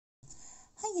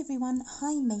Hi everyone,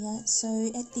 hi Mia. So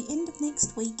at the end of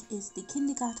next week is the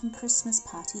kindergarten Christmas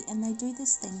party, and they do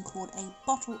this thing called a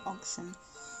bottle auction,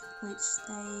 which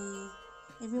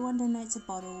everyone donates a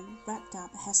bottle wrapped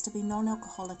up. It has to be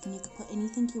non-alcoholic and you can put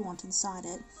anything you want inside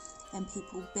it, and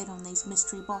people bid on these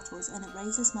mystery bottles, and it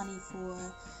raises money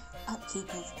for upkeep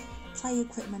of play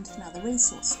equipment and other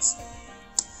resources.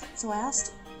 So I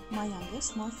asked my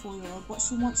youngest, my 4-year-old, what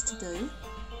she wants to do,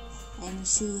 and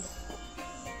she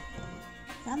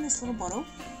found this little bottle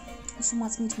and she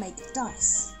wants me to make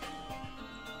dice.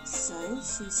 So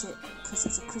she said, because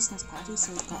it's a Christmas party,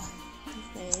 so we've got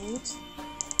red,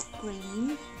 green,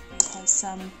 we have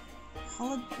some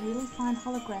really fine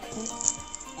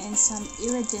holographic and some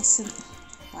iridescent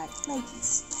white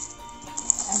flakies.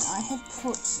 And I have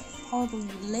put probably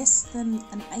less than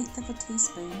an eighth of a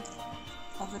teaspoon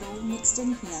of it all mixed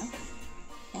in here,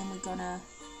 and we're gonna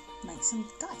make some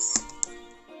dice.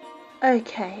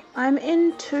 Okay, I'm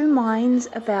in two minds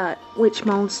about which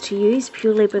molds to use,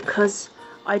 purely because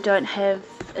I don't have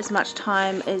as much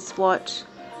time as what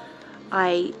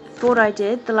I thought I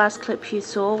did. The last clip you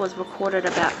saw was recorded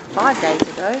about 5 days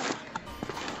ago,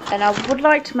 and I would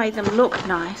like to make them look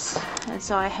nice, and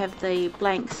so I have the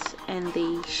blanks and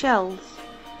the shells,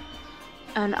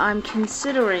 and I'm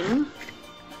considering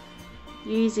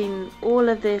using all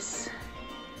of this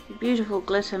beautiful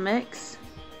glitter mix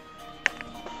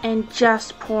and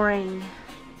just pouring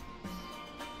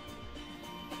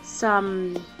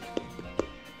some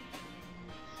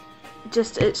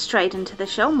it straight into the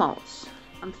shell molds,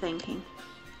 I'm thinking,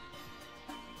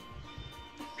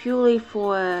 purely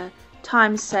for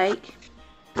time's sake.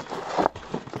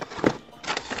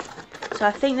 So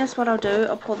I think that's what I'll do.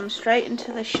 I'll pour them straight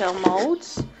into the shell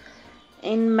molds,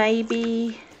 and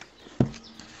maybe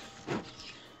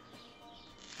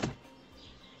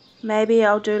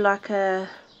I'll do like a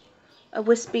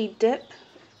wispy dip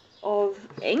of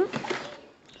ink,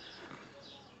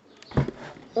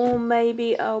 or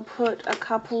maybe I'll put a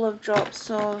couple of drops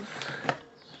of,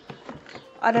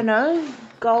 I don't know,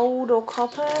 gold or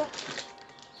copper.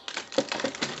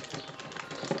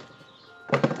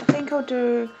 I think I'll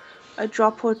do a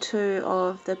drop or two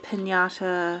of the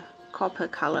pinata copper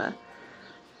color.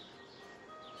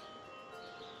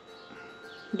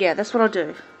 Yeah, that's what I'll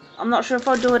do. I'm not sure if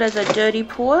I'll do it as a dirty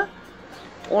pour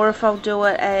or if I'll do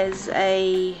it as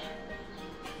a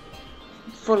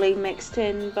fully mixed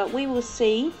in, but we will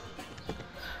see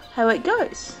how it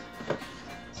goes.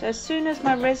 So as soon as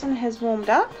my resin has warmed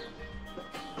up,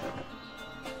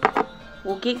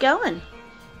 we'll get going.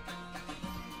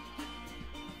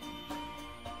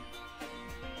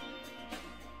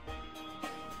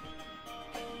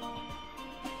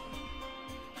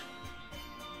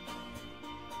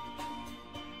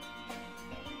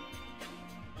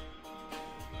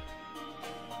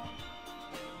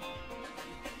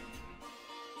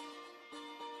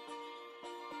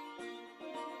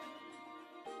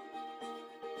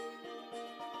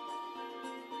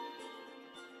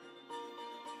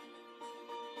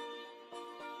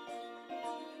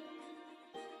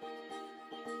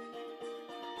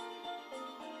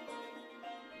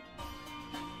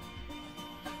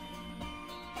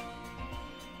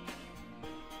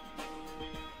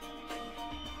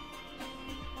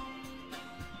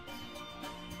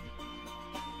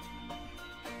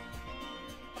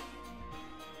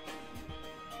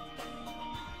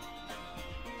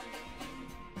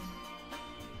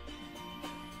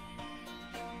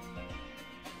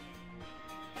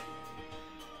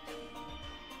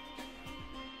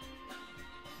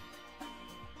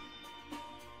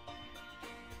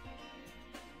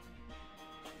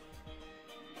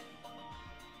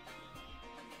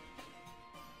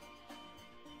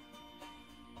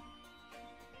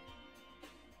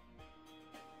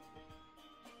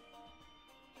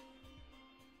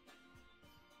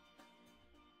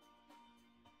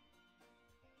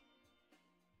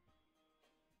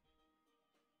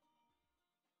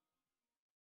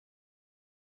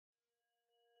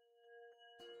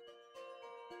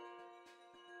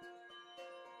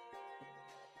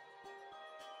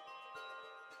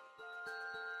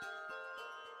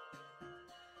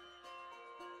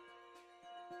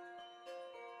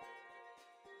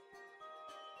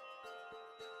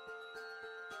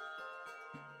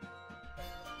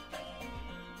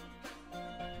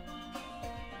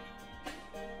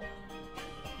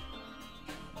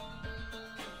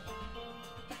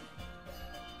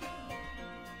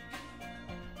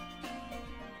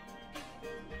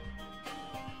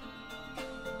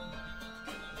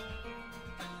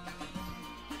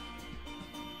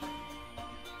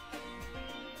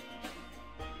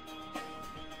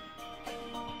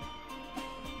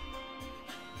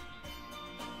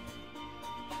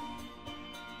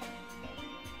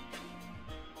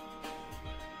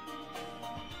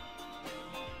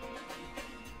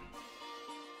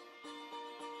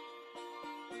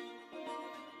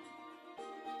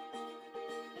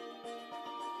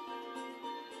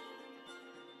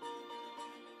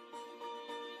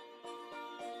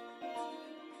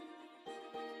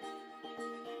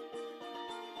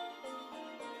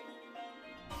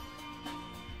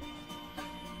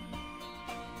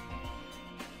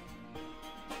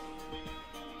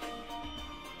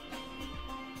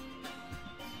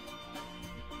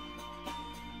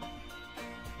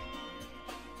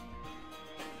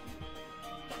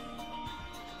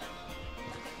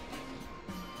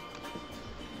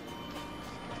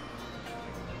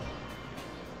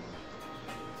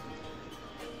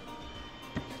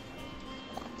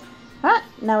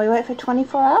 now we wait for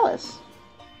 24 hours.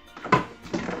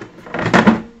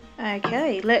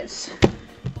 Okay, let's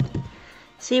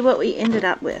see what we ended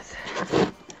up with.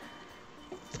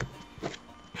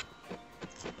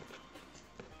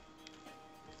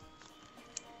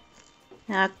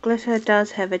 Now, glitter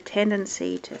does have a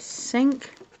tendency to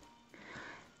sink,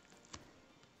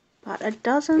 but it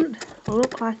doesn't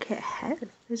look like it has.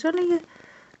 There's only a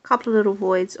couple of little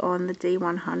voids on the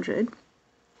D100,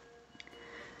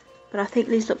 but I think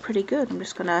these look pretty good. I'm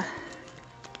just going to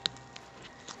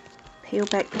peel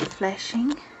back the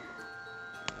flashing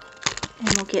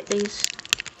and we'll get these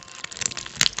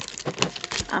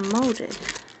molded.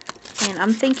 And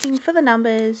I'm thinking for the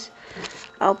numbers,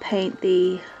 I'll paint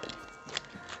the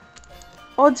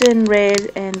odds in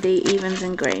red and the evens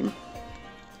in green.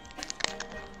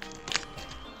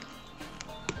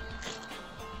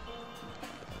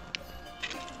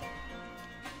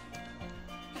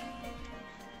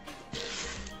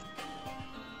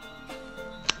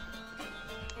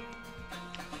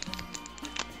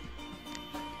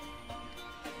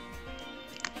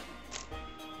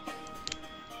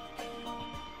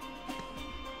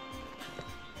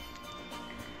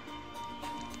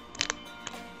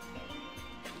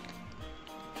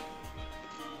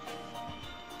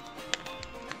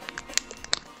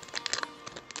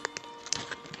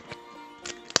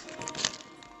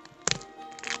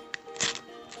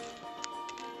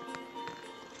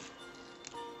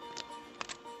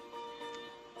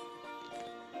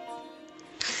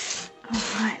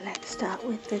 Alright, let's start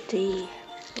with the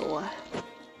D4.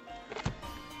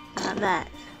 Like that.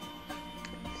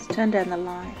 Let's turn down the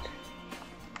light.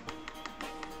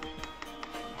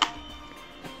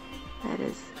 That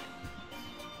is...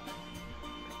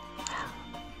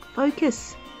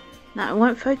 Focus! No, it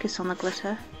won't focus on the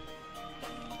glitter.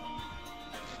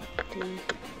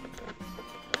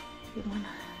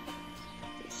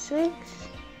 D6.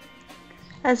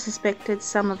 As suspected,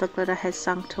 some of the glitter has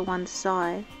sunk to one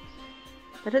side,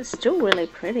 but it's still really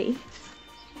pretty.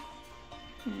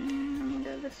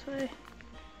 Go this way.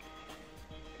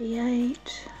 D8.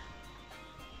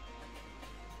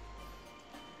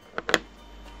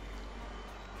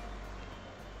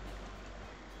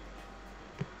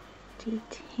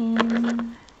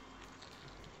 D10.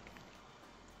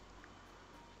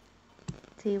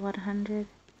 D100.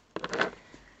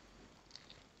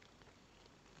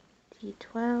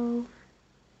 D12.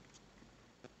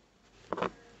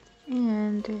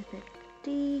 And the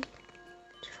D20.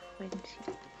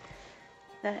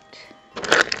 That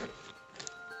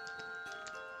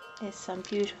is some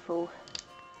beautiful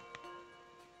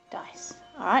dice.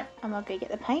 Alright, I'm going to go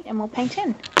get the paint and we'll paint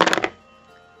in.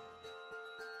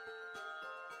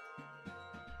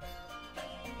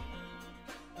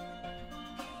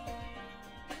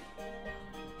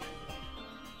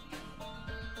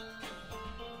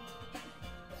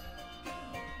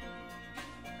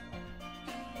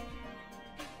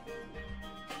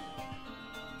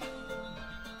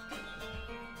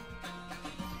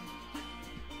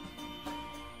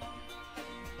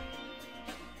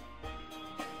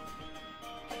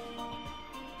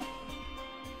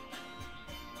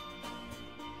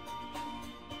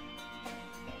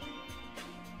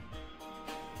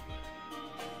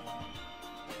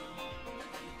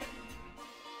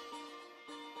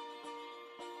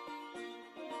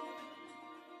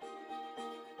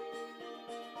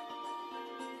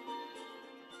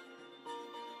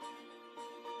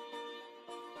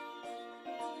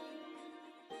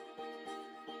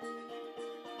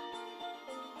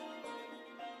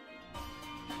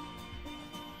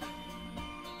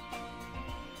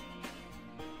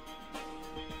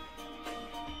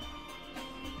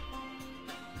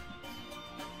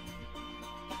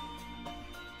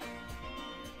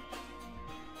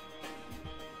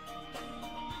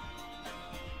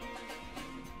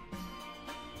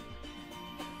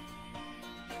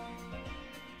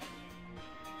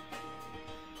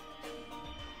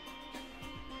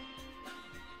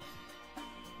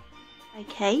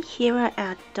 Okay, here are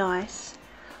our dice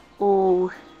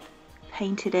all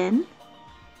painted in.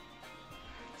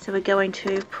 So we're going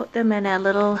to put them in our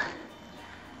little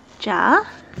jar.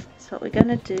 So what we're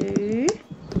going to do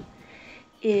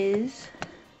is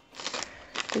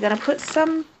we're going to put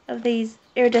some of these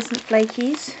iridescent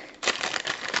flakies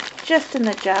just in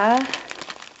the jar.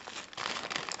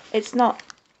 It's not,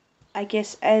 I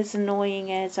guess, as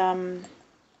annoying as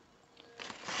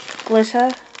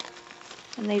glitter,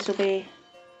 and these will be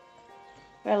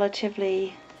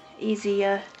relatively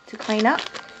easier to clean up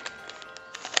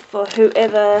for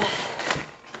whoever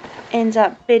ends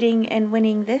up bidding and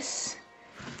winning this.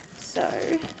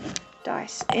 So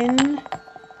dice in,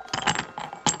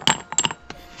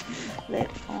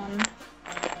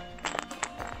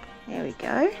 we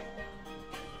go.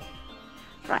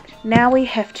 Right, now we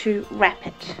have to wrap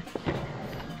it.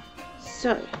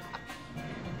 So,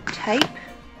 tape.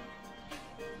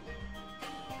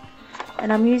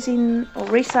 And I'm using or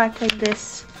recycling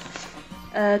this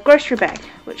grocery bag,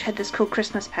 which had this cool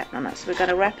Christmas pattern on it. So we're going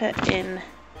to wrap it in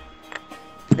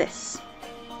this.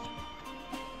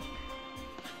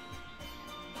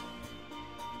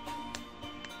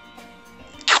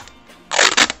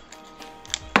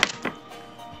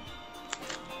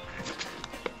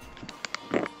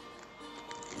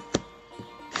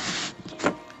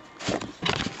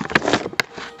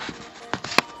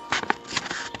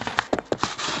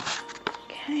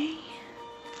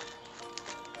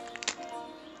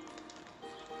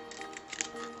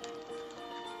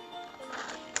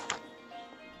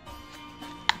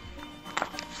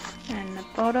 And the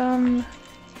bottom.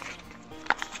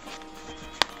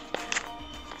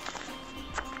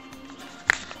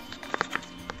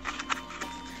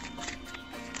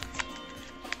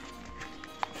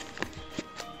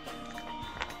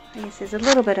 I guess there's a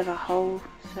little bit of a hole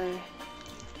so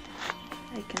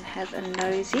they can have a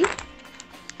nosy.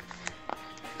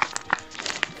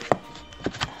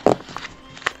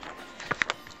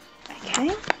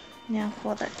 Okay, now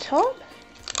for the top.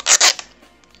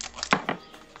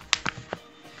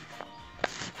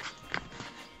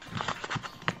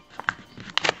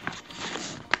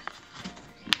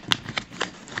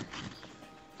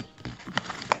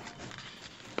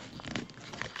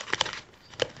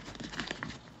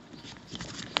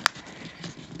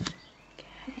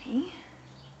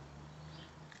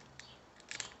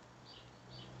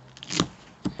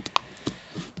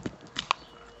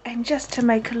 And just to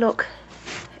make it look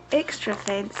extra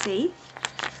fancy,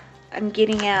 I'm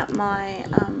getting out my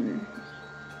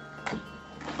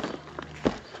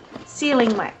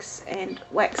sealing wax and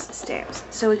wax stamps.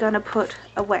 So we're going to put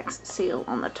a wax seal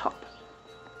on the top.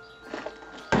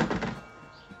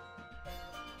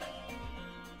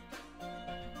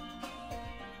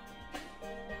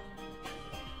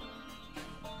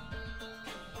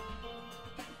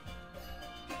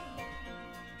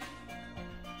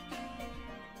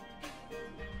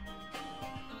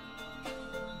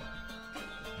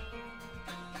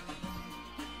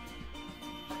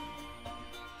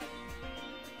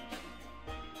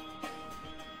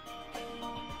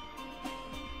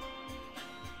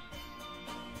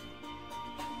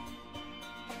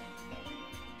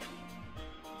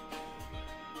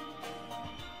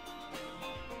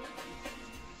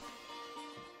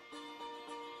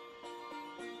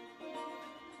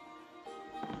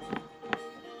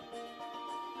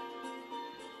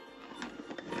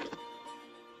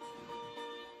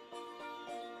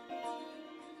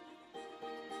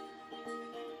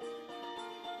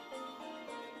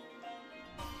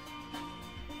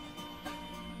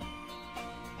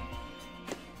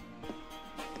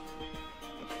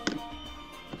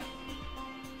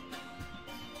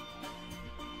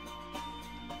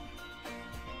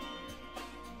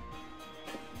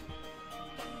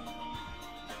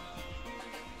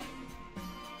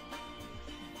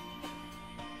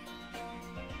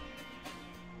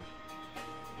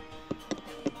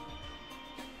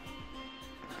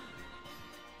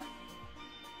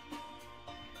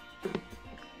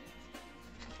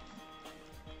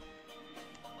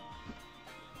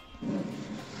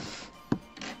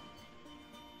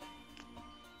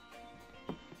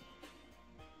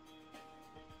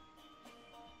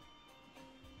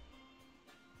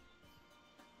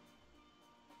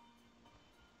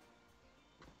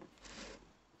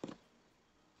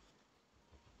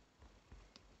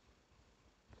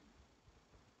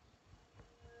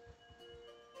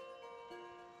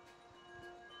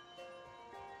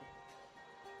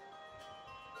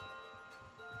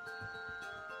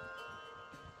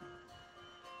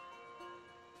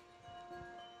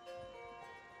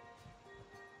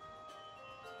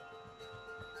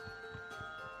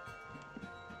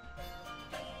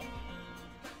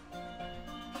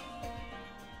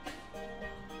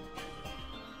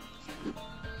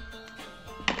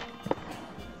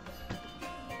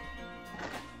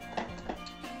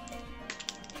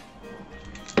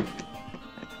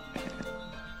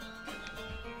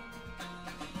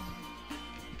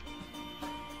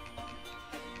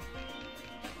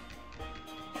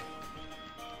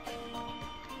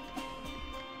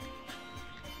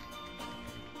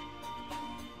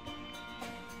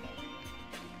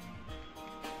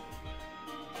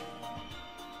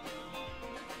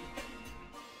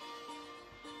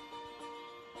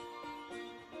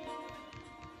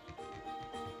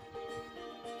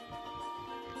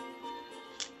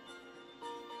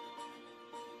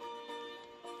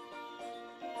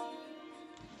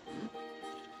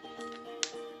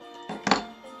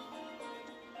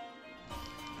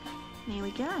 Here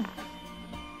we go.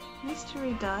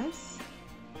 Mystery dice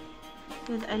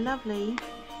with a lovely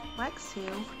wax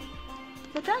seal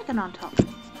with a dragon on top.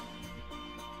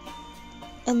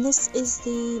 And this is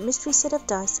the mystery set of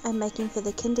dice I'm making for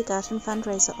the kindergarten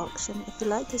fundraiser auction. If you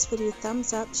like this video,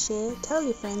 thumbs up, share, tell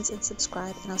your friends and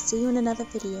subscribe, and I'll see you in another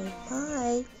video.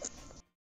 Bye!